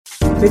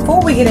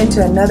Before we get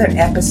into another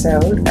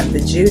episode of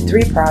the Jude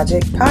 3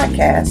 Project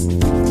podcast,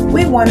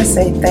 we want to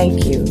say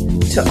thank you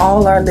to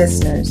all our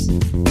listeners.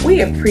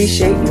 We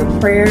appreciate your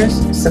prayers,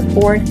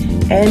 support,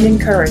 and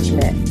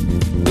encouragement.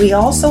 We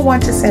also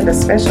want to send a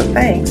special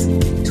thanks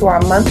to our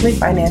monthly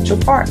financial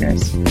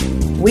partners.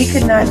 We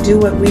could not do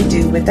what we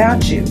do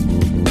without you.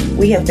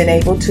 We have been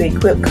able to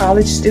equip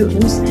college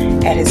students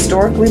at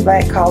historically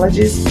Black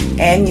colleges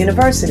and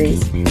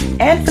universities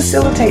and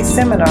facilitate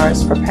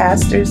seminars for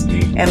pastors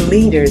and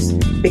leaders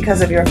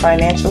because of your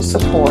financial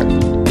support.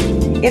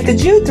 If the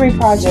Jude 3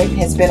 Project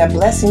has been a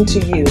blessing to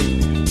you,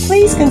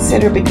 please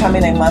consider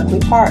becoming a monthly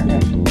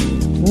partner.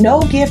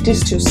 No gift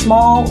is too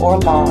small or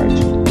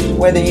large,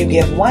 whether you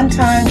give one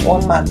time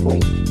or monthly.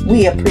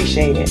 We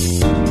appreciate it.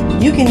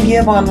 You can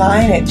give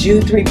online at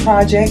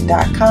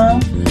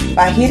jude3project.com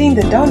by hitting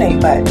the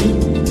donate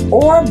button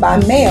or by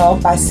mail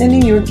by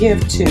sending your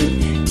gift to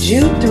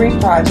Jude 3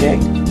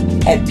 Project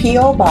at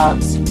P.O.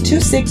 Box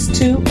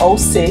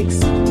 26206,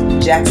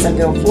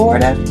 Jacksonville,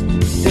 Florida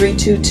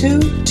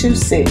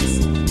 32226.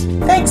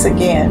 Thanks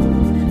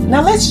again.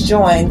 Now let's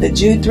join the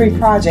Jude 3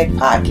 Project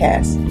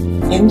podcast.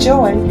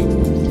 Enjoy.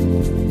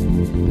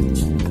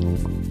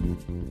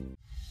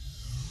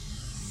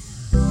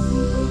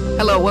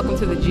 Hello, welcome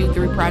to the Jude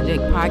 3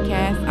 Project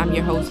podcast. I'm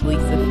your host,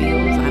 Lisa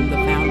Fields. I'm the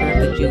founder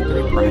of the Jude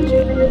 3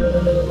 Project.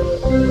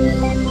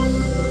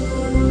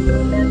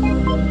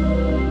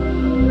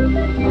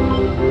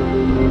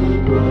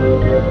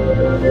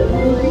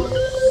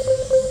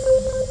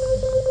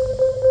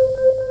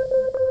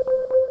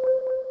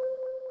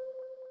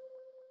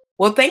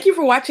 Well, thank you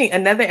for watching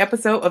another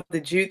episode of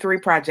the Jude 3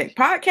 Project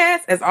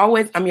podcast. As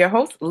always, I'm your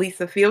host,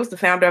 Lisa Fields, the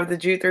founder of the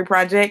Jude 3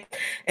 Project.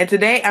 And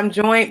today I'm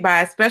joined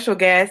by a special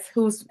guest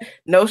who's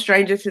no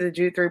stranger to the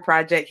Jude 3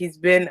 Project. He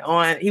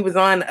was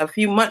on a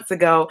few months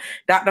ago,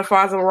 Dr.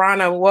 Fazil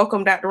Rana.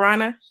 Welcome, Dr.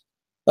 Rana.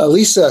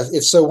 Lisa,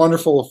 it's so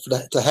wonderful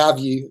to have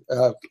you,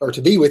 or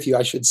to be with you,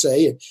 I should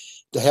say, and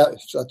to have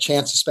a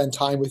chance to spend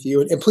time with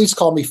you. And please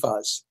call me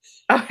Fuzz.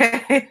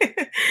 Okay.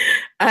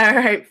 All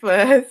right,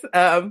 Fuzz.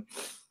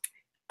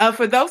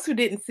 For those who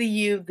didn't see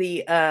you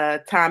the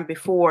time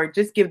before,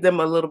 just give them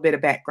a little bit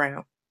of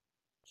background.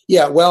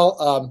 Yeah,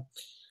 well,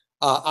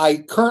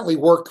 I currently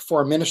work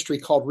for a ministry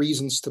called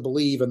Reasons to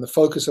Believe, and the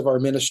focus of our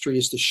ministry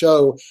is to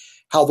show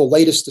how the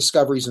latest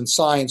discoveries in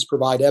science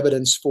provide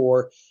evidence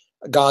for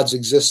God's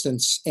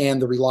existence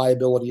and the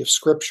reliability of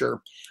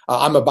Scripture.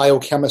 I'm a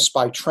biochemist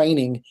by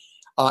training,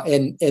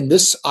 and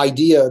this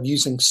idea of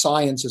using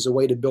science as a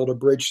way to build a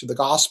bridge to the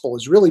gospel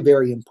is really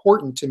very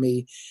important to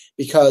me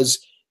because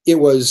it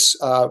was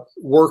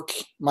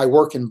my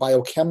work in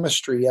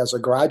biochemistry as a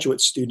graduate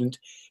student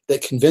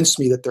that convinced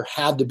me that there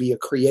had to be a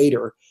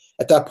creator.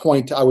 At that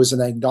point, I was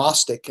an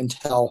agnostic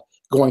until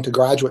going to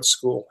graduate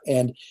school,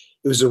 and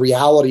it was the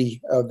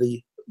reality of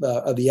the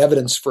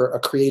evidence for a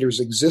creator's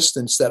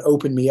existence that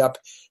opened me up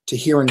to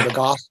hearing the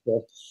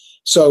gospel.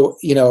 So,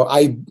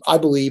 I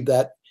believe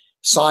that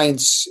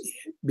science,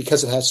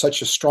 because it has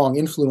such a strong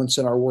influence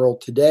in our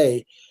world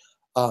today,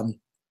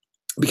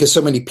 because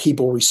so many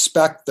people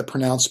respect the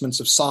pronouncements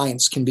of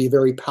science, can be a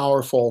very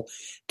powerful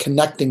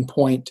connecting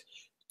point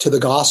to the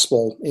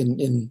gospel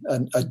in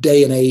a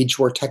day and age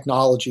where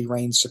technology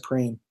reigns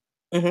supreme.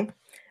 Mm-hmm.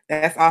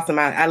 That's awesome.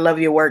 I love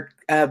your work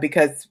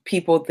because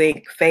people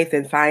think faith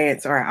and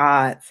science are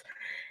odds,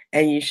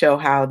 and you show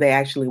how they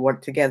actually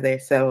work together.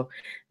 So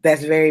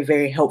that's very,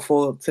 very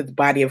helpful to the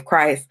body of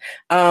Christ.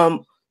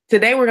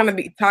 Today, we're going to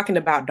be talking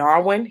about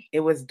Darwin.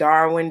 It was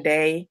Darwin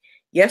Day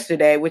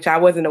yesterday, which I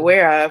wasn't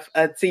aware of,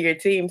 until your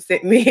team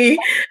sent me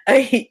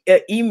an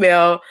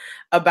email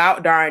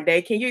about Darwin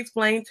Day. Can you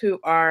explain to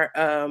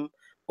our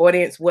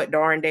audience what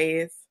Darwin Day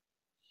is?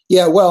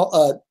 Yeah,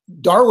 well,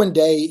 Darwin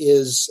Day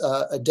is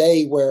a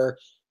day where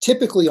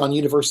typically on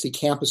university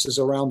campuses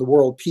around the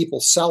world,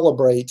 people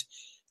celebrate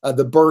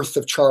the birth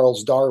of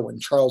Charles Darwin.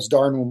 Charles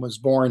Darwin was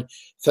born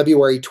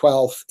February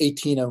 12th,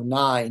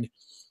 1809.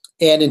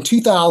 And in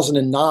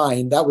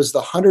 2009, that was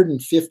the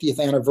 150th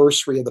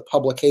anniversary of the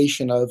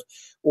publication of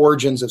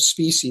Origins of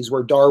Species,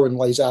 where Darwin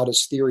lays out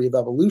his theory of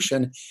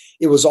evolution.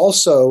 It was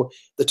also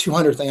the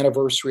 200th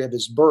anniversary of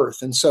his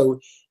birth. And so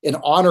in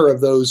honor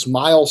of those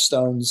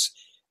milestones,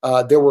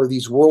 there were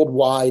these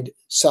worldwide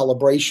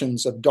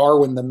celebrations of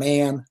Darwin, the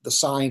man, the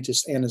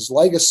scientist, and his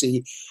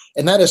legacy.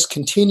 And that has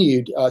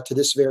continued to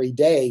this very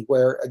day,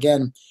 where,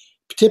 again,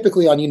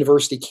 typically on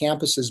university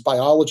campuses,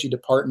 biology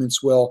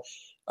departments will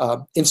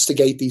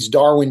instigate these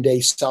Darwin Day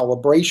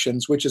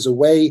celebrations, which is a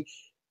way,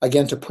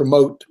 again, to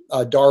promote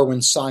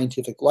Darwin's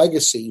scientific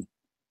legacy.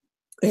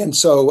 And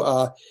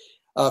so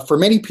for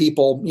many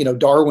people,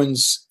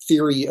 Darwin's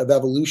theory of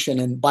evolution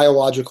and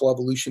biological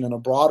evolution in a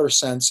broader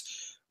sense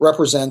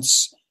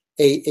represents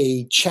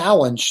a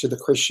challenge to the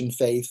Christian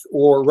faith,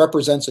 or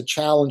represents a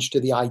challenge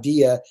to the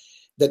idea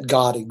that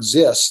God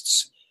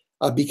exists,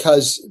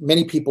 because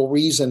many people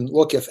reason,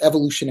 look, if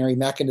evolutionary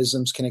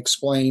mechanisms can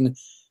explain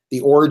the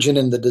origin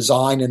and the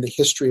design and the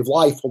history of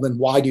life, well, then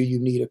why do you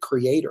need a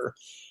creator?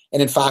 And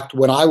in fact,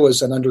 when I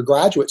was an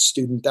undergraduate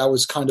student, that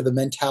was kind of the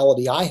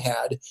mentality I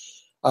had.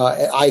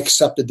 I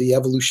accepted the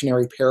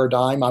evolutionary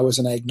paradigm. I was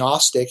an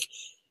agnostic.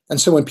 And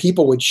so when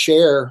people would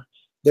share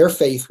their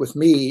faith with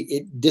me,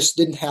 it just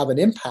didn't have an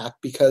impact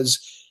because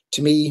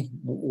to me,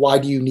 why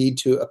do you need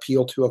to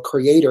appeal to a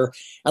creator?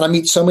 And I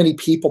meet so many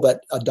people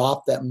that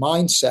adopt that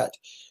mindset.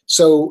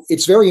 So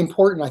it's very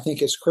important, I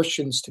think, as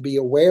Christians to be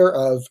aware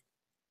of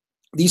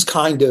these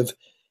kind of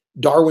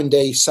Darwin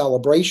Day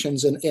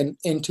celebrations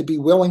and to be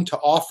willing to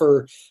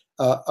offer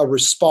a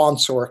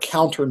response or a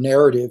counter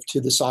narrative to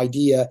this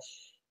idea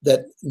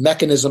that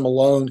mechanism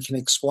alone can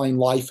explain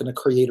life and a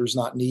creator is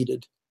not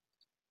needed.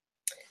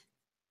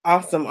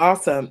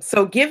 Awesome.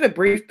 So give a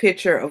brief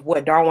picture of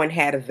what Darwin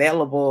had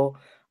available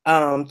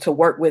to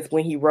work with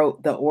when he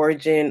wrote The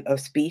Origin of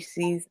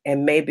Species,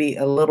 and maybe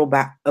a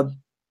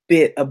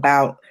bit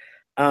about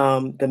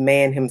the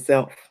man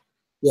himself.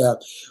 Yeah.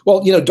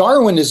 Well,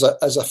 Darwin is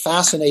a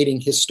fascinating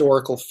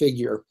historical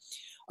figure.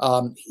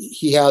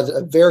 He had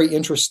a very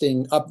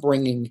interesting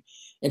upbringing.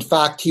 In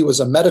fact, he was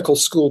a medical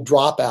school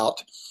dropout.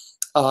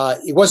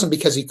 It wasn't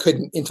because he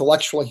couldn't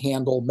intellectually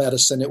handle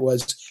medicine. It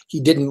was he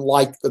didn't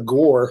like the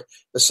gore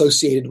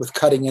associated with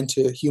cutting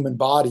into human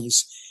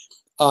bodies.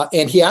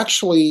 And he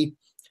actually,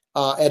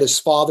 at his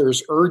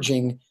father's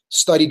urging,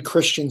 studied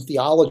Christian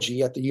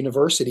theology at the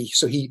university.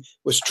 So he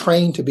was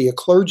trained to be a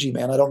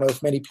clergyman. I don't know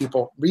if many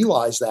people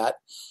realize that.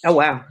 Oh,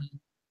 wow.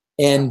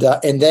 And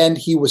then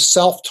he was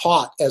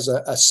self-taught as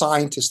a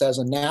scientist, as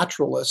a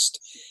naturalist,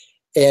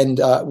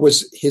 and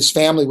his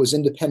family was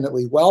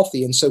independently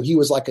wealthy, and so he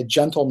was like a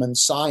gentleman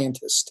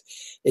scientist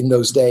in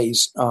those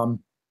days.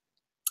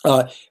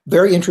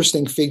 Very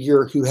interesting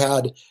figure who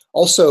had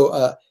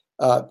also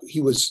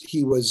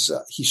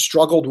he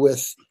struggled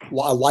with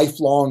a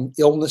lifelong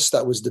illness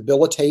that was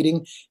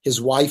debilitating. His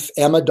wife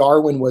Emma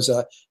Darwin was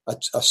a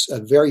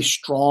very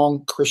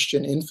strong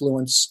Christian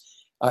influence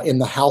in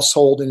the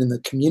household and in the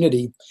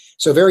community.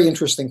 So a very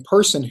interesting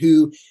person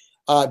who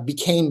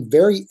became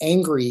very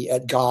angry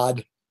at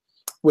God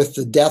with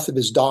the death of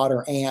his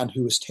daughter, Anne,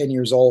 who was 10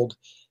 years old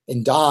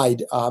and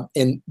died.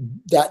 And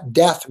that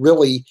death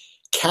really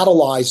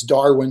catalyzed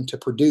Darwin to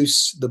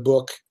produce the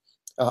book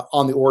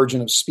On the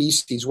Origin of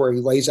Species, where he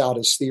lays out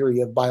his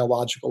theory of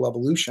biological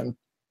evolution.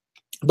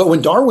 But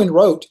when Darwin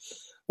wrote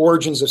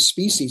Origins of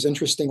Species,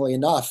 interestingly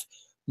enough,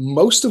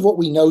 most of what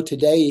we know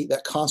today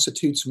that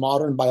constitutes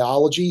modern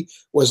biology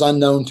was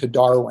unknown to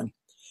Darwin.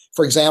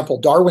 For example,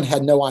 Darwin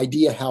had no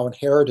idea how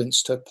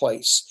inheritance took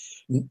place.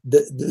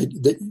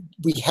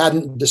 We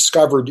hadn't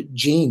discovered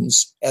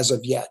genes as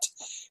of yet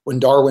when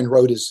Darwin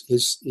wrote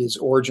his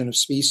Origin of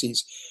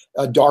Species.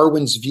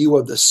 Darwin's view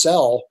of the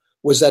cell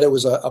was that it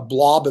was a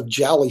blob of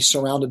jelly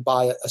surrounded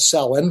by a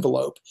cell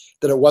envelope,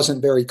 that it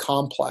wasn't very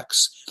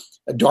complex.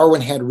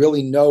 Darwin had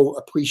really no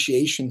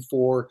appreciation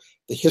for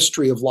the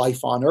history of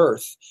life on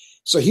Earth.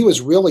 So he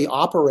was really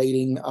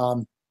operating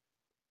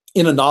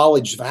in a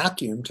knowledge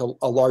vacuum to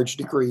a large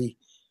degree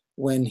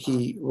when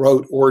he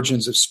wrote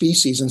Origins of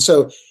Species. And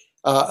so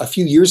a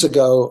few years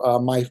ago,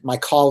 my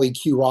colleague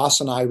Hugh Ross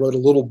and I wrote a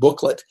little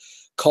booklet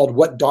called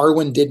What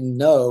Darwin Didn't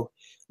Know,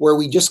 where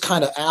we just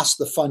kind of asked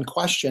the fun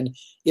question,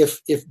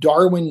 if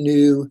Darwin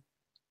knew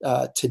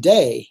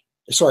today,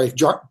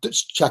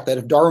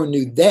 if Darwin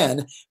knew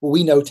then what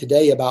we know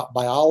today about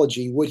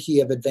biology, would he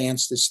have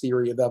advanced this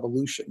theory of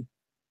evolution?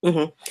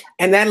 Mm-hmm.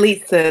 And that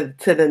leads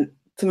to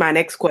my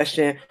next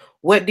question.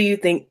 What do you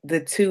think the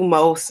two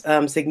most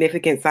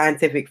significant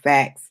scientific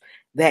facts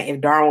that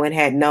if Darwin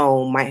had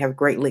known might have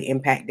greatly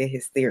impacted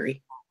his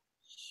theory?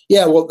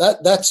 Yeah, well,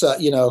 that's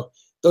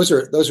those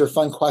are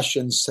fun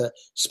questions to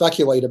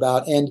speculate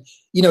about. And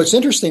it's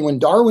interesting, when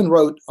Darwin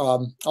wrote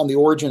on the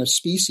Origin of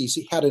Species,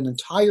 he had an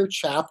entire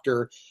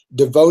chapter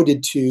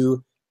devoted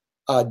to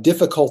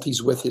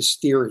difficulties with his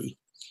theory.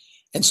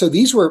 And so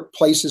these were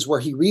places where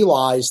he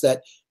realized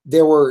that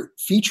there were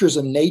features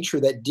of nature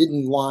that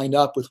didn't line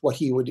up with what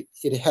he would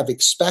have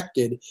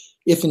expected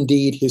if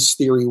indeed his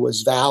theory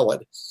was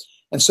valid.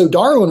 And so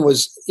Darwin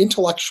was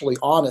intellectually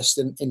honest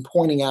in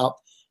pointing out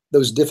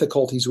those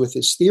difficulties with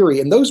his theory.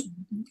 And those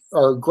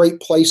are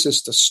great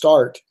places to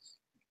start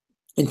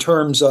in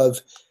terms of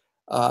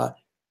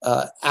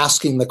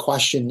asking the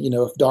question,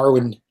 if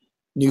Darwin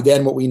knew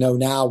then what we know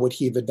now, would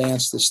he have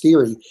advanced this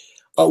theory?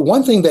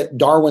 One thing that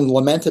Darwin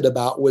lamented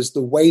about was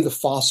the way the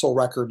fossil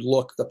record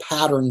looked, the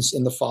patterns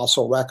in the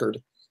fossil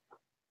record.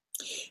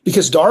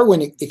 Because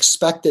Darwin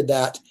expected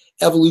that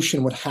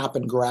evolution would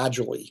happen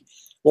gradually.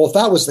 Well, if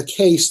that was the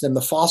case, then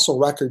the fossil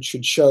record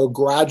should show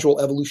gradual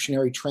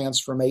evolutionary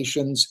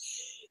transformations.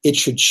 It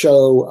should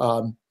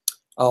show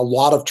a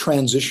lot of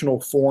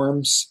transitional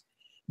forms.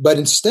 But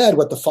instead,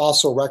 what the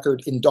fossil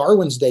record in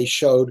Darwin's day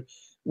showed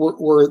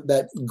were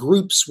that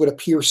groups would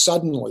appear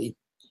suddenly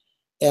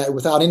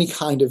without any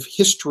kind of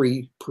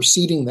history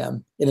preceding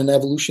them in an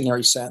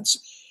evolutionary sense.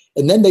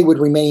 And then they would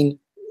remain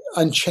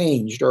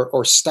unchanged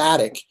or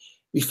static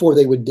before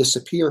they would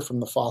disappear from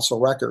the fossil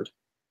record.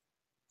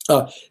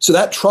 So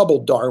that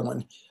troubled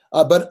Darwin.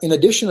 But in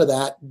addition to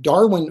that,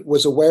 Darwin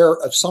was aware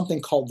of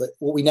something called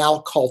what we now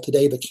call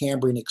today the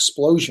Cambrian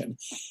explosion.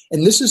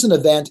 And this is an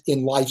event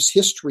in life's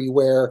history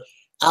where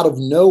out of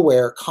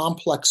nowhere,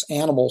 complex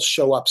animals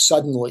show up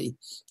suddenly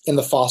in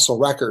the fossil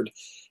record.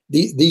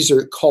 These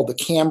are called the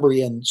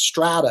Cambrian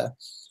strata.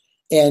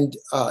 And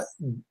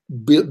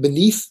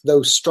beneath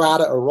those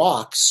strata or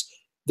rocks,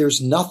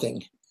 there's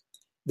nothing.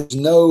 There's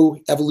no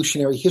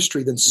evolutionary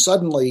history. Then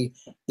suddenly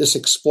this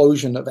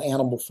explosion of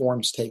animal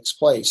forms takes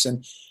place.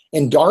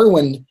 And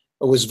Darwin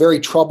was very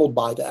troubled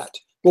by that.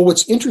 Well,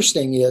 what's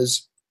interesting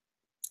is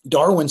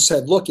Darwin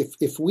said, look,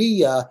 if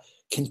we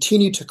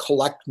continue to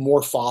collect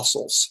more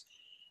fossils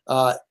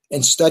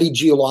and study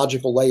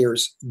geological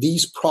layers,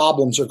 these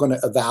problems are going to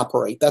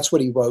evaporate. That's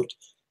what he wrote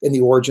in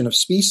The Origin of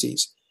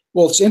Species.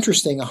 Well, it's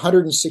interesting,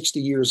 160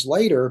 years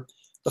later,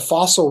 the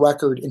fossil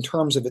record in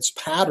terms of its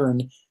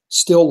pattern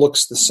still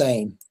looks the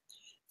same.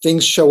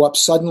 Things show up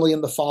suddenly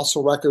in the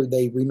fossil record,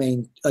 they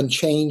remain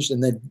unchanged,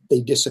 and then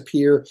they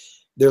disappear.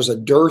 There's a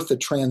dearth of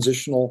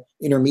transitional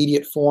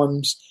intermediate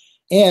forms,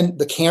 and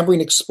the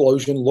Cambrian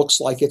explosion looks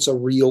like it's a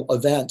real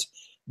event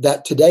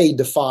that today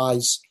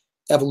defies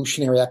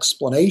evolutionary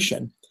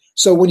explanation.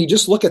 So when you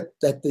just look at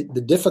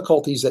the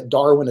difficulties that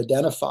Darwin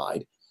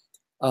identified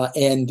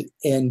and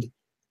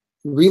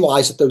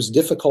realize that those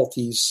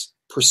difficulties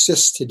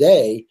persist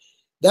today,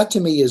 that to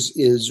me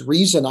is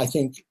reason, I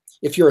think,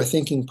 if you're a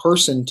thinking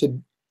person,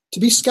 to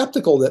be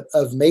skeptical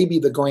of maybe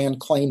the grand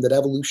claim that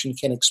evolution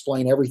can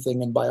explain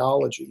everything in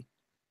biology.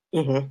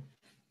 Mm-hmm.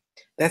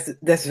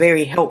 That's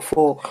very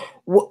helpful.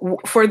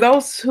 For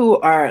those who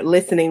are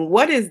listening,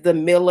 what is the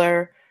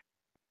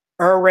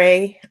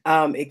Miller-Urey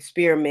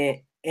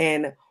experiment,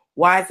 and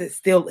why is it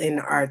still in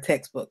our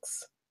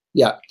textbooks?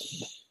 Yeah.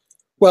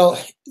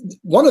 Well,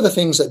 one of the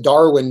things that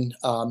Darwin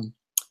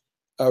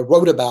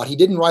wrote about, he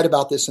didn't write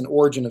about this in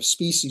Origin of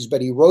Species,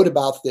 but he wrote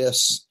about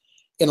this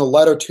in a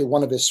letter to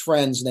one of his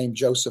friends named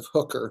Joseph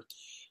Hooker,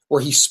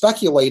 where he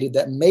speculated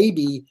that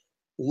maybe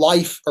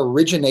life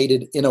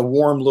originated in a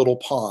warm little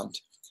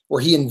pond,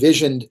 where he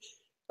envisioned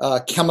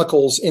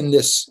chemicals in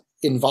this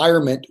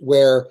environment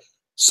where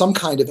some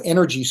kind of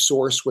energy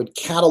source would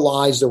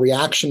catalyze the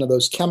reaction of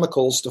those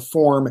chemicals to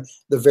form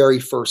the very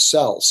first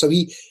cells. So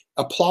he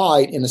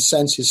applied, in a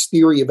sense, his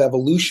theory of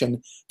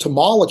evolution to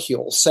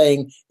molecules,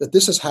 saying that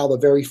this is how the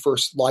very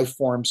first life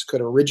forms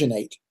could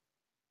originate.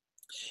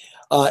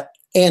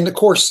 And of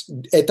course,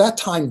 at that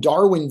time,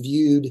 Darwin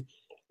viewed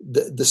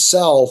the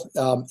cell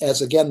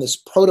as, again, this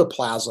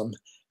protoplasm,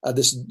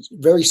 this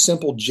very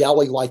simple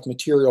jelly-like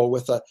material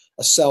with a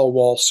cell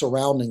wall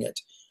surrounding it.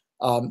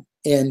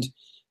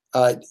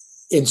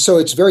 And so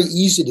it's very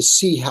easy to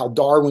see how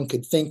Darwin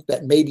could think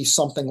that maybe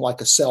something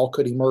like a cell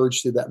could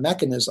emerge through that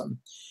mechanism.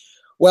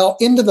 Well,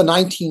 into the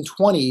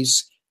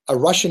 1920s, a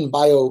Russian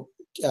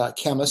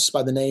biochemist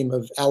by the name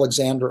of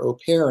Alexander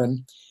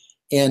Oparin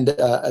and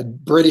a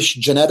British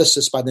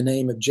geneticist by the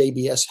name of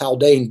J.B.S.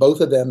 Haldane, both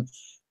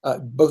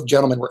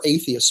gentlemen were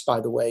atheists, by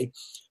the way,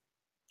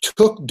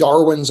 took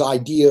Darwin's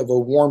idea of a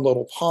warm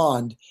little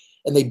pond,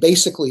 and they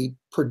basically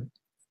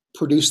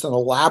produced an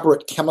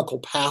elaborate chemical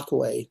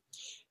pathway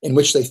in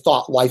which they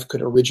thought life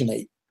could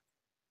originate.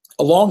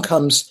 Along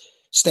comes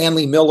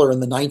Stanley Miller in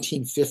the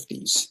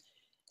 1950s,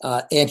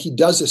 and he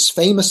does this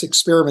famous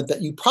experiment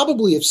that you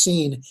probably have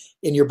seen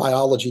in your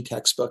biology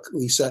textbook,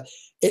 Lisa.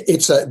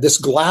 It's this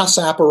glass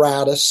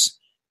apparatus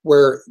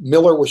where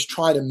Miller was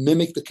trying to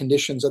mimic the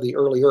conditions of the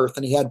early Earth,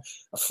 and he had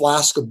a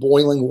flask of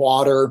boiling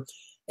water,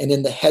 and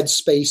in the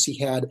headspace he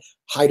had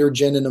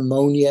hydrogen and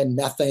ammonia and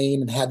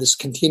methane, and had this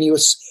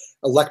continuous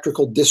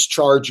electrical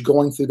discharge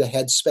going through the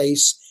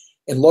headspace.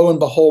 And lo and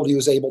behold, he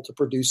was able to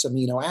produce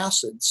amino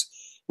acids,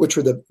 which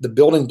are the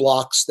building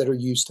blocks that are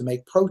used to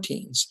make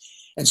proteins.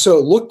 And so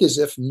it looked as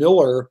if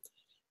Miller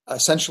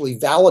essentially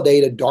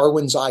validated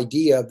Darwin's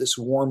idea of this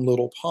warm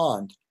little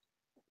pond.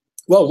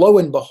 Well, lo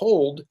and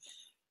behold,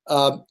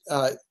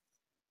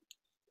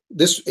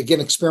 this, again,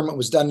 experiment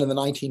was done in the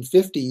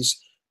 1950s.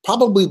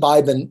 Probably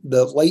by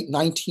the late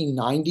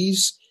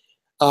 1990s,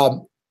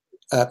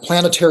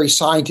 planetary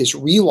scientists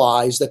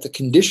realized that the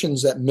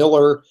conditions that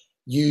Miller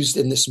used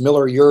in this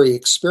Miller-Urey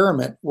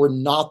experiment were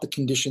not the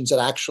conditions that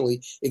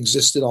actually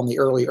existed on the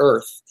early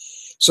Earth.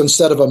 So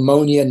instead of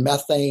ammonia and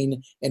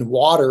methane and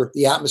water,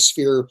 the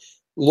atmosphere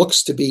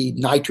looks to be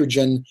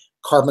nitrogen,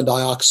 carbon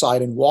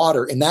dioxide, and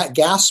water. And that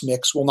gas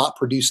mix will not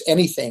produce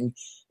anything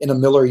in a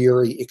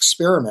Miller-Urey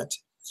experiment.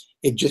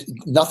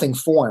 Nothing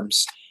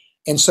forms.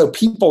 And so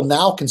people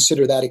now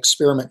consider that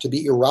experiment to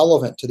be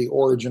irrelevant to the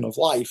origin of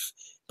life,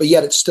 but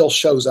yet it still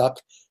shows up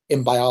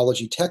in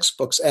biology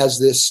textbooks as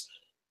this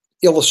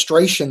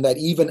illustration that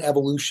even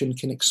evolution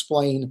can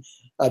explain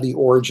the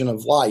origin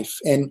of life.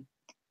 And,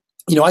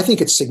 I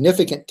think it's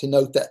significant to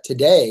note that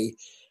today,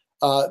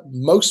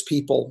 most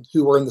people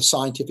who are in the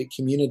scientific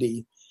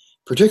community,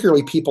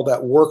 particularly people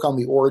that work on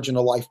the origin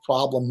of life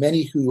problem,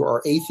 many who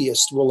are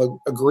atheists will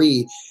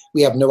agree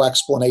we have no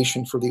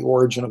explanation for the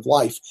origin of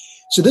life.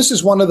 So this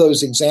is one of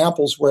those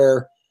examples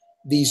where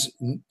these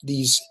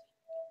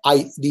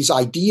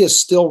ideas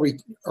still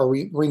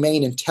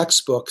remain in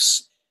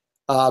textbooks,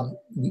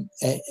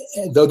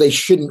 though they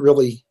shouldn't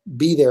really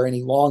be there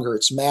any longer.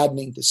 It's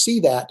maddening to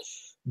see that,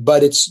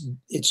 but it's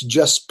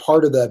just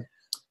part of the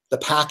the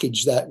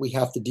package that we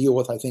have to deal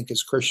with, I think,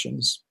 as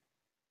Christians.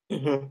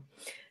 Mm-hmm.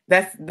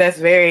 That's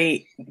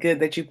very good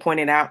that you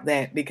pointed out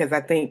that, because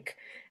I think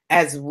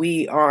as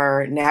we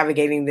are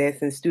navigating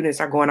this and students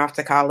are going off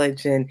to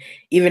college and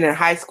even in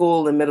high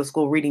school and middle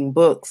school reading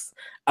books,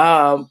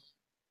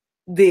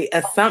 the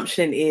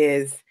assumption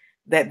is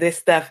that this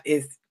stuff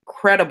is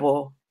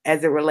credible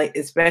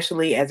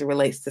especially as it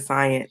relates to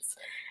science.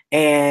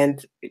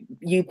 And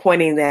you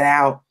pointing that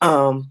out,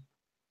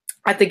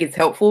 I think it's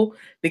helpful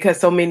because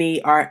so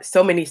many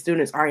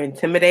students are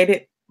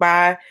intimidated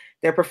by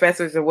their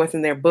professors or what's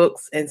in their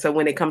books. And so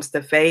when it comes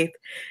to faith,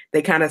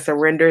 they kind of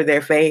surrender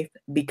their faith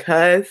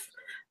because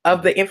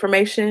of the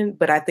information.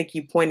 But I think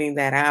you pointing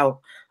that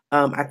out,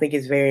 I think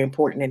is very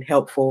important and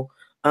helpful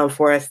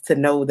for us to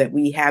know that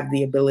we have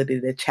the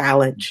ability to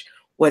challenge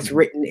what's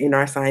written in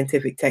our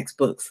scientific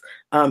textbooks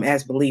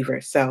as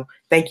believers. So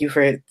thank you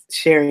for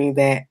sharing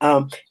that.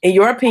 In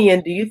your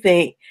opinion, do you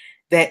think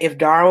that if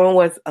Darwin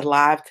was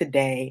alive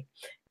today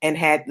and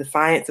had the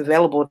science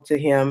available to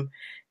him,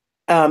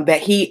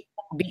 that he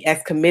be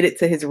as committed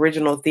to his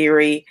original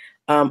theory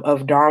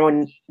of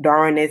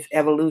Darwinian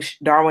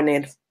evolutions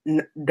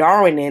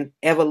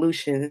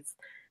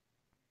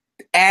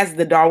as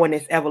the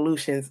Darwinist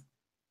evolutionists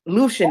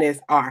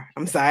are?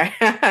 I'm sorry.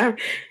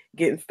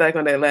 Getting stuck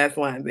on that last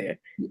line there.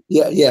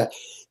 Yeah.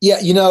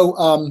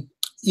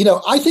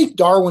 I think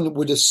Darwin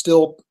would have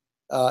still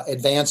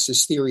advanced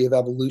his theory of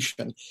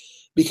evolution,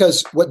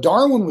 because what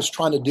Darwin was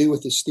trying to do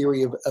with his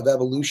theory of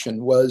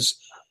evolution was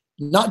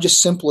not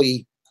just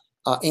simply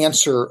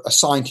answer a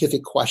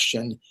scientific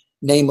question,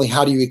 namely,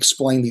 how do you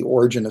explain the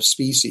origin of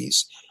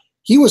species?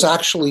 He was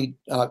actually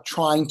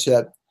trying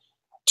to,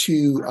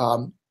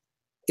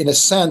 in a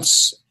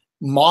sense,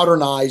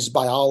 modernize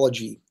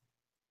biology,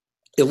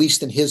 at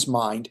least in his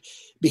mind,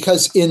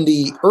 because in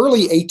the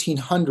early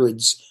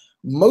 1800s,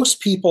 most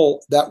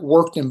people that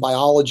worked in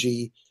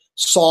biology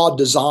saw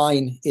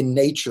design in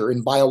nature,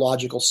 in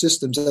biological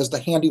systems, as the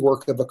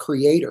handiwork of a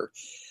creator.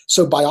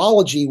 So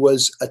biology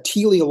was a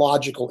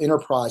teleological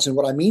enterprise. And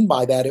what I mean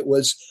by that, it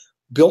was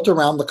built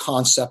around the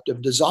concept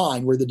of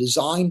design, where the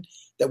design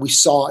that we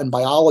saw in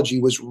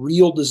biology was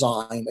real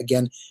design,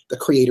 again, the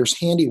creator's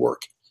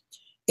handiwork.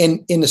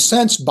 And in a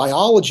sense,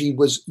 biology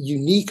was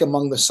unique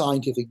among the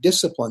scientific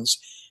disciplines,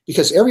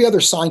 because every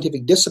other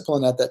scientific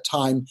discipline at that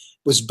time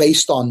was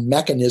based on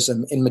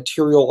mechanism and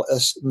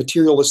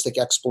materialistic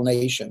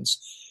explanations.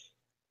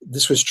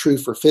 This was true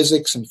for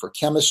physics and for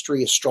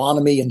chemistry,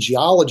 astronomy, and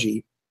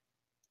geology.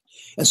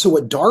 And so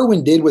what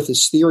Darwin did with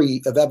his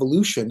theory of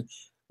evolution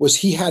was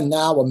he had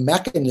now a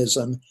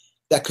mechanism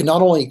that could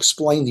not only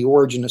explain the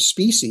origin of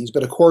species,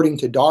 but according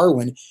to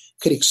Darwin,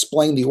 could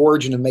explain the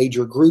origin of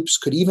major groups,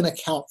 could even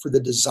account for the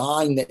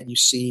design that you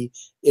see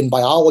in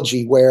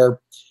biology, where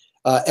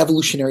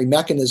evolutionary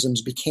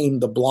mechanisms became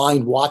the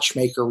blind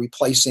watchmaker,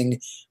 replacing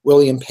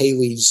William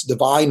Paley's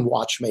divine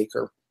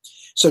watchmaker.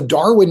 So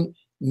Darwin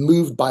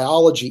moved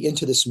biology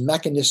into this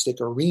mechanistic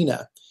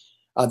arena.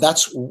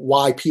 That's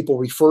why people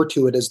refer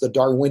to it as the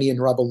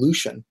Darwinian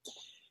Revolution.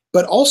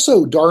 But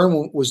also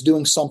Darwin was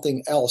doing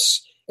something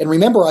else. And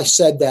remember, I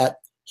said that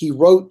he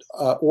wrote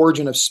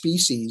Origin of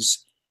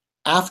Species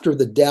after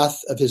the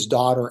death of his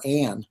daughter,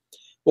 Anne.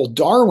 Well,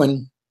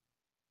 Darwin,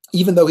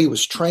 even though he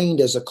was trained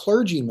as a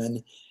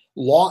clergyman,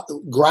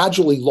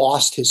 gradually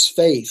lost his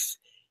faith.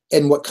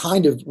 And what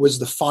kind of was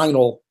the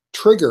final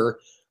trigger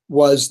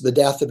was the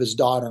death of his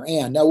daughter,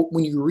 Anne. Now,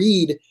 when you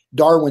read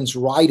Darwin's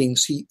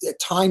writings, he at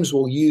times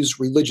will use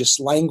religious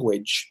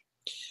language.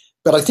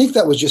 But I think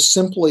that was just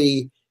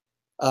simply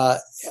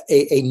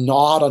a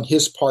nod on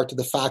his part to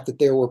the fact that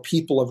there were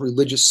people of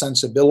religious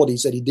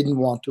sensibilities that he didn't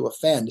want to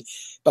offend.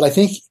 But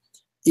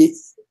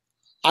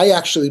I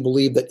actually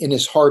believe that in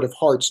his heart of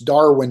hearts,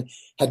 Darwin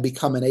had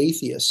become an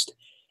atheist.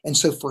 And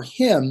so for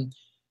him,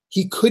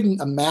 he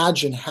couldn't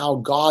imagine how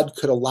God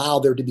could allow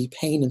there to be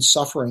pain and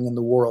suffering in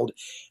the world,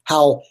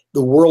 how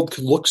the world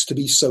looks to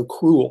be so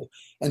cruel.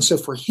 And so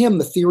for him,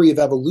 the theory of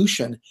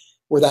evolution,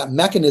 where that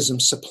mechanism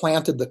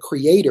supplanted the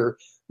creator,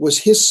 was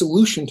his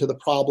solution to the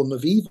problem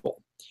of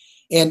evil.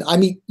 And I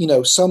mean,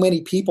 so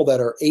many people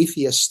that are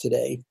atheists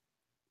today,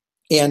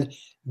 and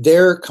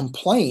their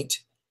complaint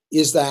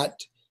is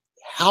that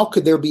how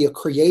could there be a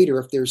creator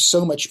if there's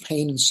so much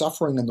pain and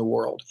suffering in the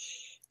world?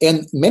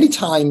 And many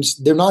times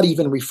they're not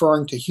even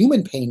referring to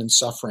human pain and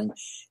suffering.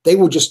 They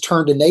will just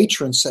turn to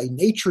nature and say,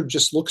 nature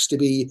just looks to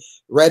be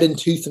red in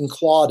tooth and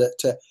claw,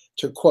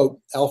 to quote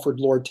Alfred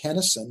Lord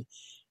Tennyson.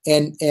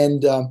 And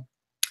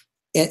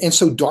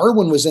so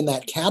Darwin was in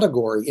that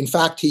category. In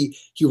fact, he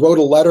wrote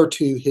a letter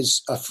to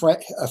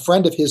a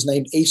friend of his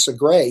named Asa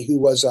Gray, who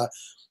was a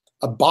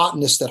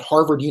botanist at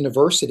Harvard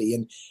University.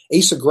 And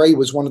Asa Gray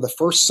was one of the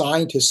first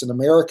scientists in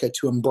America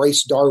to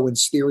embrace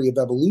Darwin's theory of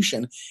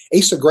evolution.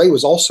 Asa Gray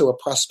was also a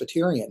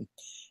Presbyterian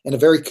and a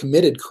very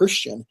committed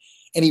Christian.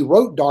 And he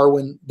wrote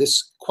Darwin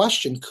this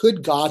question: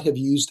 could God have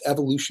used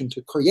evolution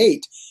to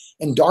create?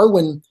 And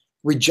Darwin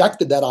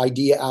rejected that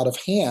idea out of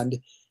hand,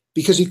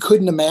 because he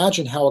couldn't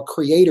imagine how a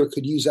creator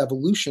could use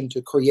evolution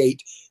to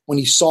create when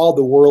he saw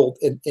the world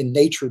and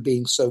nature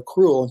being so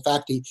cruel. In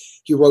fact,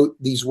 he wrote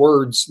these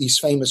words, these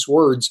famous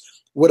words,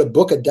 what a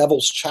book a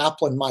devil's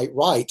chaplain might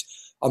write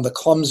on the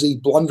clumsy,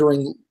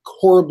 blundering,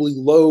 horribly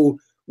low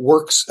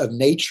works of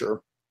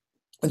nature.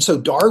 And so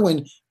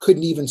Darwin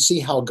couldn't even see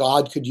how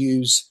God could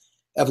use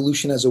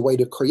evolution as a way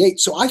to create.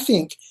 So I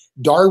think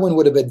Darwin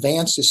would have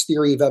advanced his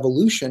theory of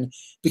evolution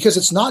because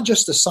it's not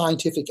just a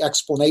scientific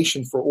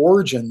explanation for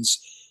origins.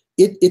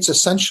 It's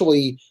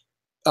essentially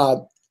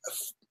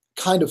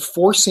kind of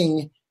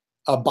forcing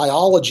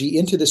biology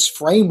into this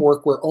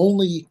framework where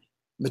only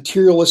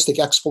materialistic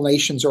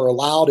explanations are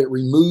allowed. It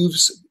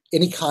removes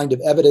any kind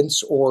of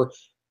evidence or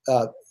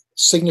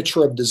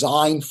signature of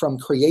design from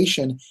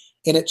creation,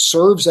 and it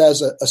serves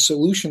as a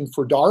solution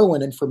for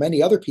Darwin and for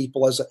many other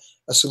people as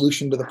a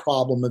solution to the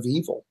problem of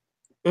evil.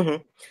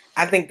 Mm-hmm.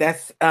 I think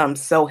that's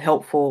so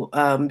helpful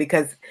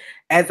because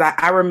as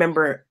I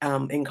remember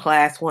in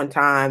class one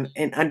time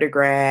in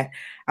undergrad,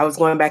 I was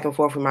going back and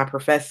forth with my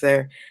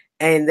professor,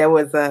 and there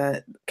was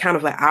a kind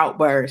of an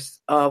outburst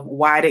of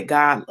why did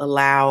God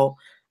allow,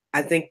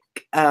 I think,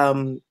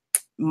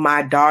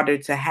 my daughter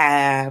to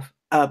have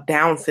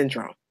Down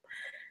syndrome.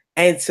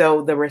 And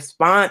so the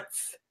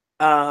response,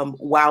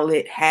 while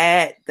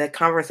the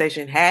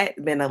conversation had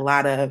been a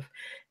lot of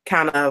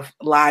kind of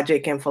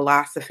logic and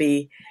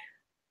philosophy,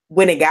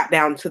 when it got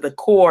down to the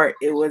core,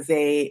 it was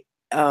a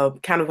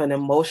kind of an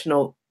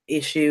emotional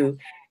issue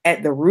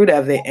at the root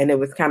of it, and it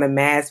was kind of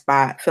masked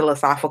by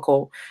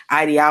philosophical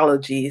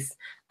ideologies.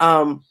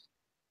 And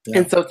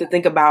so to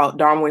think about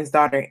Darwin's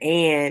daughter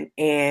Anne,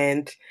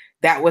 and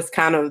that was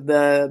kind of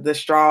the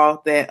straw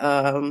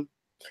that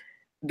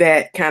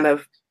that kind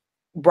of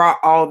brought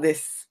all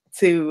this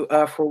to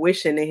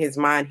fruition in his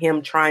mind,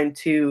 him trying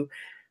to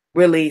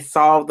really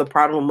solve the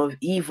problem of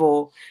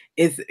evil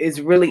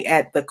is really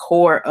at the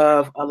core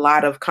of a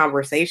lot of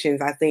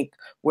conversations I think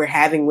we're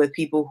having with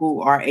people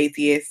who are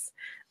atheists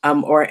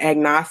or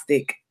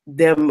agnostic,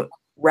 them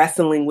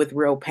wrestling with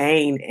real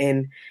pain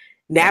and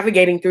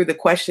navigating through the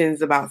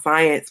questions about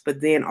science,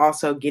 but then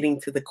also getting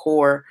to the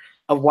core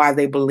of why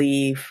they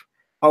believe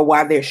or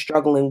why they're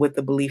struggling with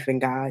the belief in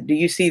God. Do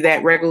you see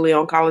that regularly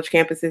on college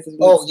campuses as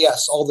well? Oh,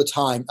 yes, all the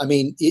time. I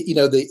mean,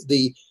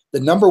 the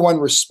number one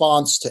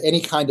response to any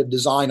kind of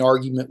design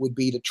argument would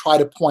be to try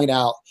to point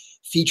out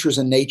features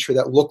in nature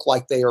that look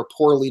like they are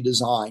poorly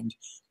designed.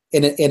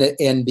 And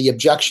the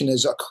objection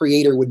is a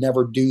creator would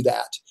never do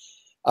that.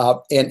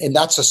 And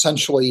that's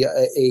essentially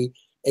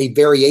a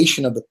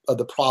variation of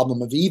the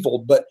problem of evil.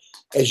 But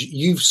as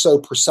you've so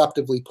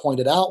perceptively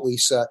pointed out,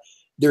 Lisa,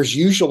 there's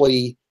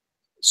usually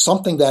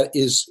something that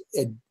is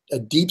a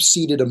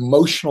deep-seated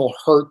emotional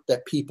hurt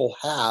that people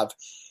have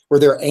where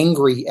they're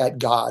angry at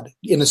God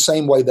in the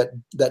same way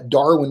that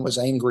Darwin was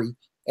angry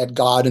at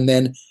God. And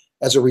then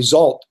as a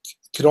result,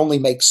 could only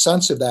make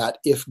sense of that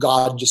if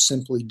God just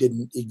simply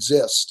didn't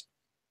exist.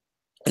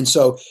 And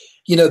so,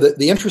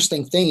 the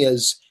interesting thing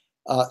is,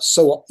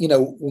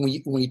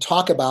 when we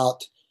talk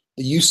about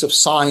the use of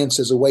science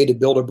as a way to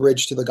build a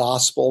bridge to the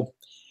gospel,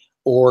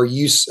 or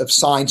use of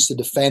science to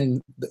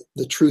defend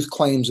the truth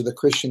claims of the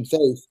Christian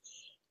faith,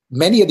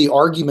 many of the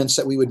arguments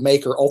that we would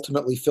make are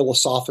ultimately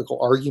philosophical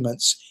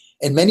arguments,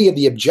 and many of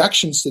the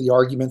objections to the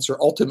arguments are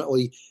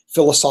ultimately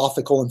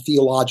philosophical and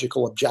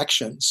theological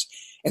objections.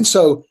 And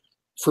so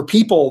for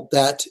people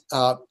that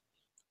are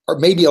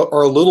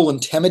a little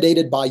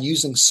intimidated by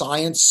using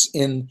science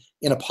in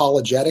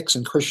apologetics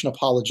and Christian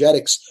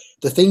apologetics,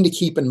 the thing to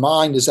keep in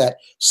mind is that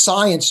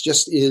science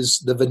just is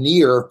the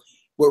veneer.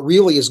 What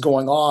really is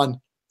going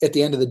on at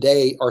the end of the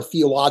day are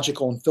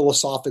theological and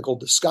philosophical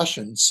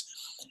discussions.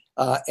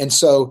 And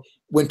so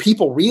when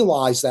people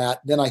realize that,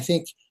 then I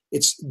think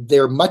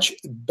they're much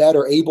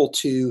better able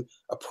to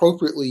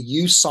appropriately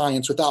use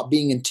science without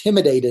being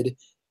intimidated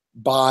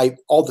by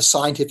all the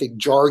scientific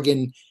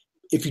jargon.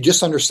 If you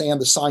just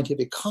understand the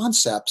scientific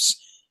concepts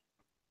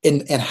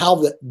and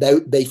how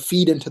they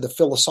feed into the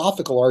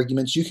philosophical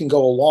arguments, you can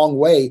go a long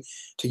way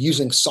to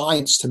using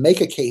science to make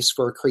a case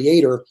for a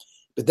creator.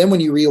 But then when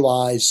you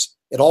realize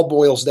it all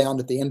boils down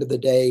at the end of the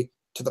day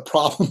to the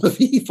problem of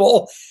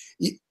evil,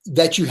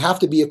 that you have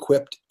to be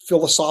equipped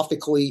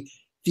philosophically,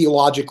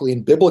 theologically,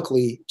 and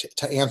biblically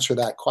to answer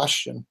that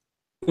question.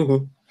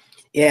 Mm-hmm.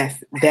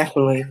 Yes,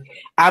 definitely.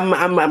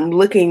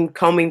 I'm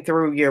combing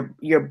through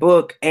your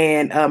book,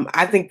 and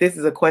I think this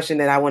is a question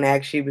that I want to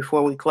ask you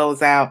before we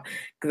close out,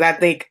 because I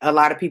think a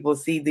lot of people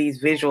see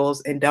these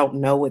visuals and don't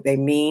know what they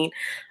mean.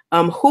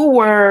 Who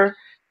were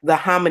the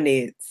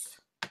hominids?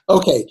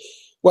 Okay,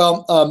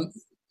 well,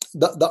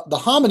 the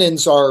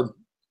hominins are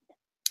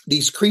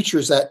these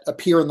creatures that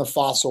appear in the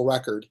fossil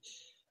record.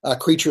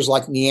 Creatures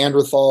like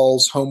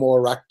Neanderthals, Homo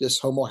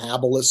erectus, Homo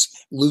habilis,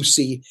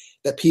 Lucy,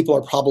 that people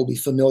are probably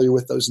familiar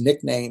with those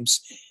nicknames.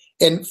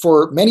 And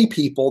for many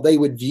people, they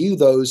would view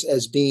those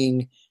as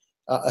being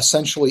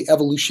essentially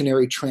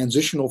evolutionary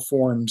transitional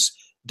forms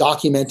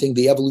documenting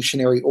the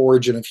evolutionary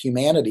origin of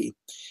humanity.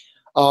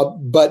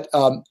 But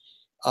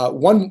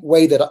one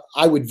way that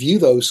I would view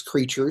those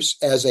creatures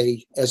as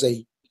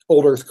a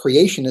old earth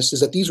creationists,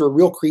 is that these were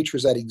real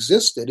creatures that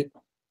existed,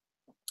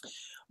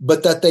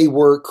 but that they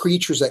were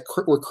creatures that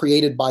were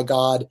created by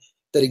God,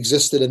 that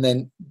existed and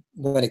then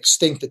went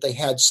extinct, that they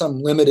had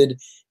some limited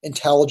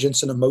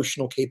intelligence and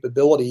emotional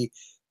capability,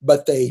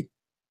 but they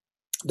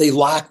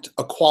lacked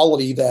a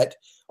quality that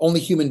only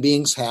human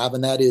beings have,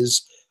 and that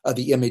is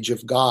the image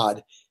of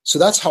God. So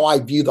that's how I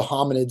view the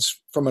hominids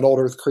from an old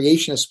earth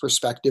creationist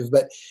perspective.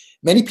 But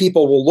many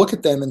people will look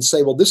at them and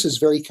say, well, this is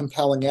very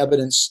compelling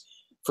evidence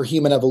for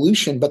human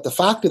evolution. But the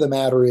fact of the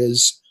matter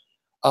is,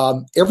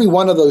 every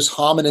one of those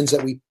hominins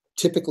that we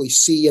typically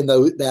see in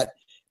that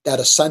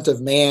ascent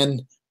of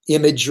man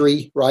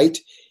imagery, right?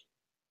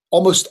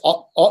 Almost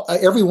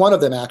every one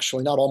of them,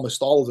 actually, not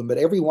almost all of them, but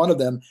every one of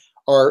them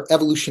are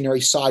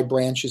evolutionary side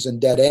branches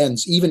and dead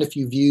ends, even if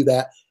you view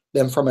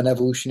them from an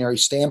evolutionary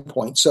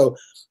standpoint. So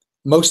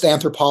most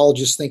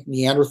anthropologists think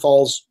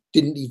Neanderthals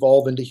didn't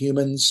evolve into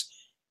humans.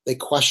 They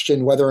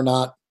question whether or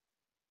not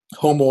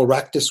Homo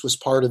erectus was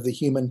part of the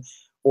human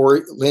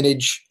or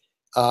lineage.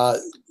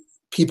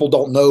 People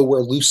don't know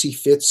where Lucy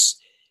fits.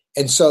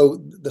 And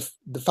so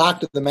the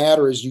fact of the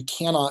matter is, you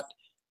cannot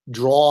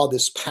draw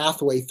this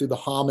pathway through the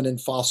hominin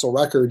fossil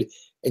record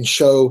and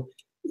show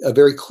a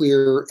very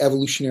clear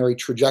evolutionary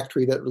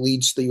trajectory that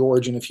leads to the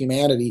origin of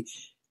humanity.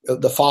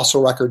 The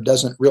fossil record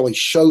doesn't really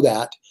show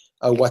that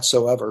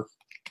whatsoever.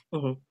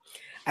 Mm-hmm.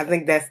 I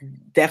think that's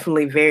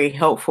definitely very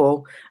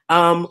helpful.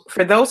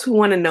 For those who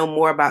want to know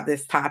more about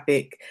this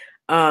topic,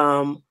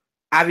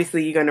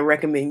 obviously you're going to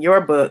recommend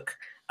your book.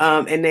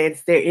 And then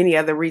is there any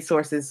other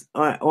resources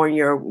on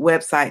your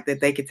website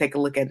that they could take a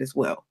look at as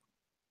well?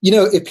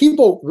 If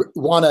people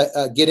want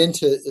to get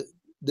into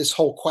this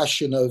whole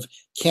question of,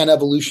 can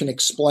evolution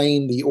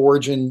explain the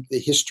origin, the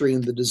history,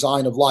 and the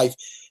design of life,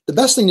 the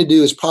best thing to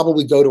do is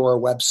probably go to our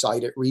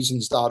website at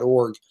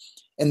reasons.org.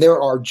 And there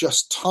are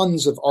just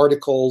tons of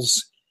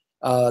articles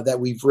that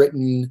we've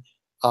written.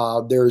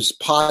 There's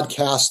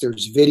podcasts,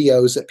 there's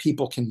videos that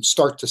people can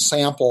start to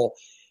sample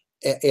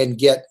and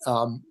get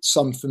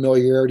some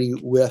familiarity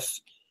with,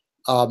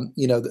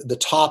 the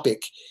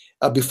topic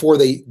before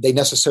they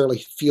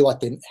necessarily feel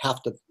like they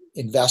have to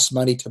invest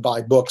money to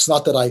buy books.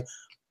 Not that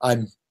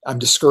I'm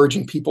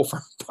discouraging people from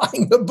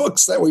buying the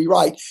books that we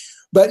write,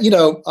 but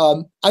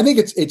I think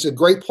it's a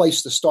great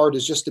place to start,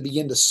 is just to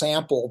begin to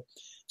sample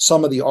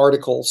some of the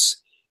articles,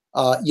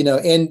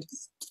 and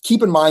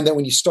keep in mind that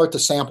when you start to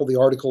sample the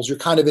articles, you're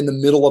kind of in the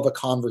middle of a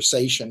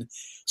conversation,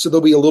 so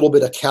there'll be a little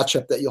bit of catch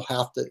up that you'll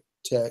have to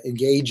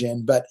engage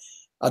in, but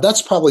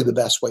that's probably the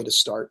best way to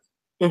start.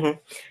 Mm-hmm.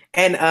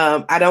 And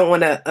I don't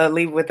want to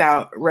leave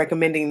without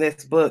recommending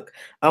this book,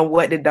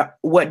 What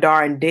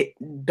Darwin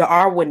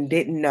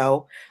Didn't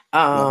Know,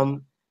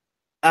 because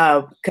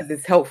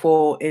it's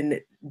helpful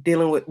in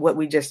dealing with what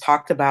we just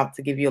talked about,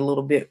 to give you a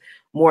little bit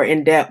more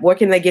in depth. Where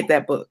can they get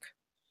that book?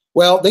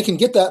 Well, they can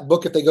get that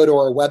book if they go to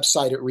our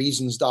website at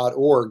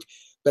reasons.org.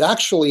 But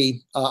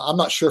actually, I'm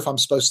not sure if I'm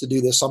supposed to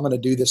do this. I'm going to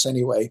do this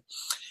anyway.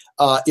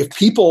 If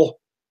people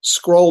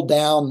scroll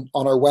down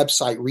on our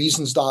website,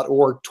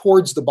 reasons.org,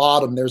 towards the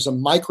bottom, there's a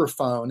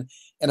microphone,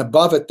 and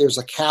above it, there's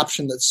a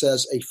caption that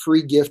says, "A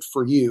free gift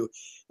for you."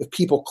 If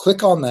people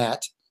click on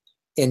that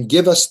and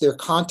give us their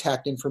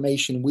contact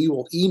information, we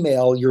will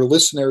email your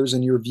listeners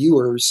and your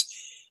viewers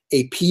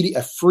a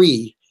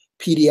free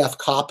PDF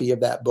copy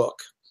of that book.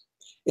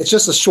 It's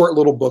just a short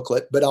little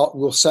booklet, but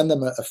we'll send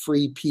them a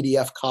free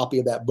PDF copy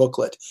of that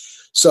booklet.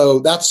 So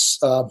that's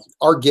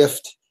our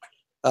gift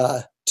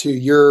to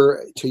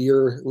your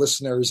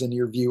listeners and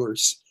your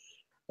viewers.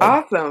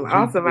 Awesome.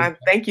 I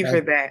thank you for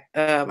that.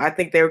 I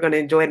think they're going to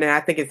enjoy it, and I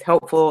think it's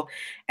helpful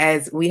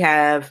as we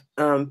have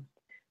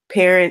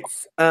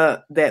parents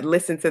that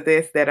listen to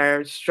this that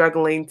are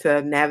struggling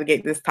to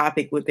navigate this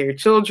topic with their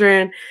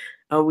children.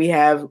 We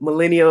have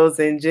millennials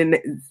and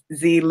Gen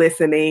Z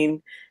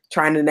listening,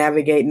 trying to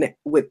navigate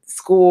with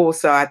school.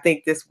 So I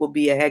think this will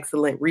be an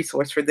excellent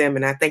resource for them.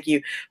 And I thank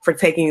you for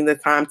taking the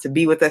time to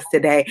be with us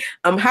today.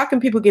 How can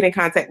people get in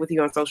contact with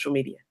you on social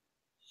media?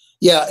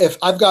 Yeah, if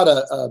I've got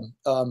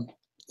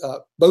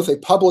both a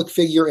public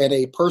figure and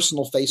a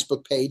personal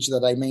Facebook page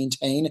that I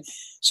maintain,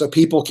 so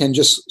people can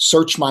just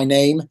search my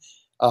name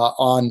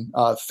on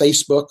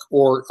Facebook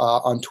or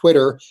on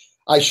Twitter.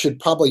 I should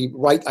probably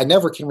write. I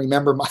never can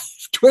remember my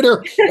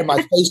Twitter and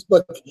my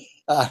Facebook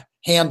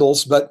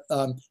handles, but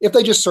if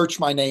they just search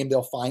my name,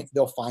 they'll find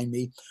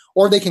me,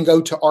 or they can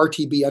go to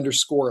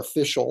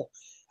RTB_official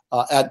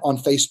on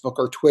Facebook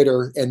or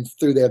Twitter, and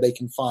through there they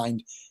can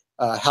find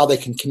how they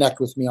can connect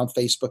with me on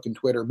Facebook and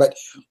Twitter. But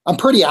I'm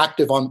pretty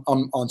active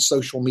on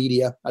social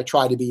media. I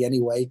try to be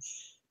anyway,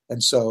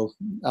 and so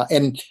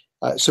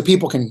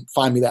people can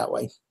find me that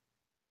way.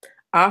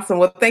 Awesome.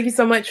 Well, thank you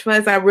so much,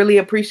 Fuzz. I really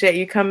appreciate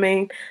you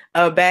coming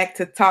back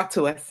to talk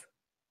to us.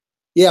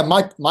 Yeah,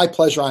 my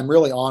pleasure. I'm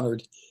really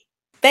honored.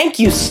 Thank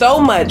you so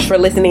much for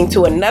listening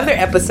to another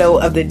episode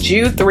of the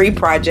Jude 3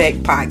 Project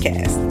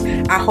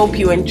podcast. I hope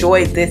you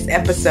enjoyed this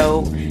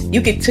episode.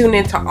 You can tune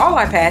into all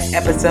our past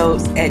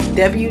episodes at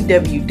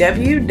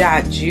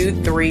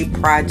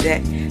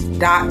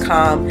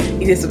www.jude3project.com.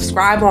 You can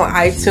subscribe on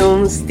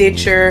iTunes,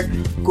 Stitcher,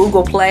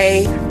 Google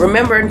Play.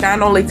 Remember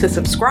not only to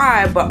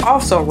subscribe, but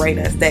also rate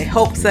us. That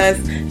helps us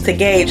to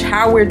gauge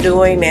how we're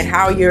doing and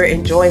how you're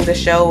enjoying the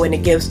show, and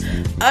it gives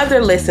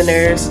other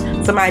listeners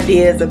some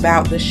ideas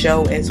about the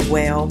show as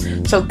well.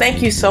 So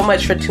thank you so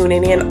much for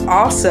tuning in.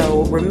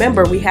 Also,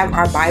 remember we have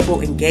our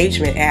Bible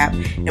engagement app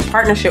in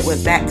partnership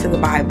with Back to the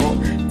Bible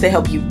to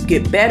help you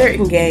get better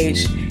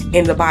engaged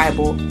in the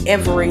Bible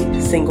every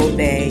single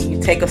day. You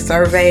take a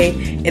survey,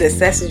 it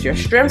assesses your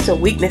strengths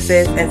and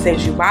weaknesses and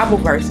sends you Bible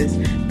verses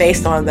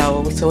based on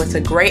those. So it's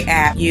a great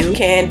app. You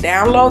can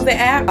download the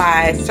app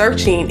by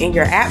searching in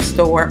your App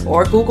Store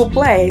or Google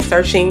Play,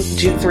 searching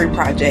Jude 3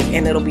 Project,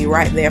 and it'll be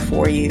right there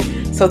for you.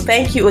 So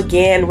thank you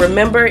again.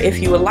 Remember, if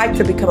you would like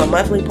to become a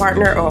monthly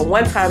partner or a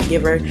one-time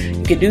giver,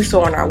 you can do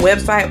so on our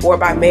website or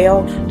by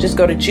mail. Just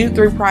go to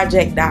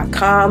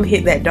jude3project.com,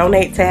 hit that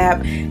donate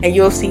tab, and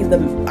you'll see the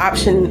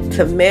option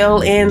to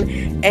mail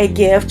in a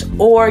gift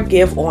or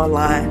give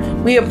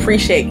online. We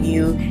appreciate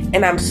you,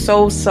 and I'm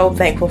so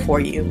thankful for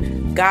you.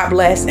 God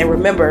bless, and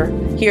remember,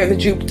 here at the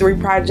Jude 3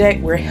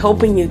 Project, we're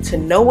helping you to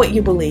know what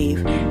you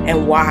believe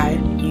and why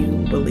you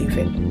believe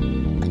it.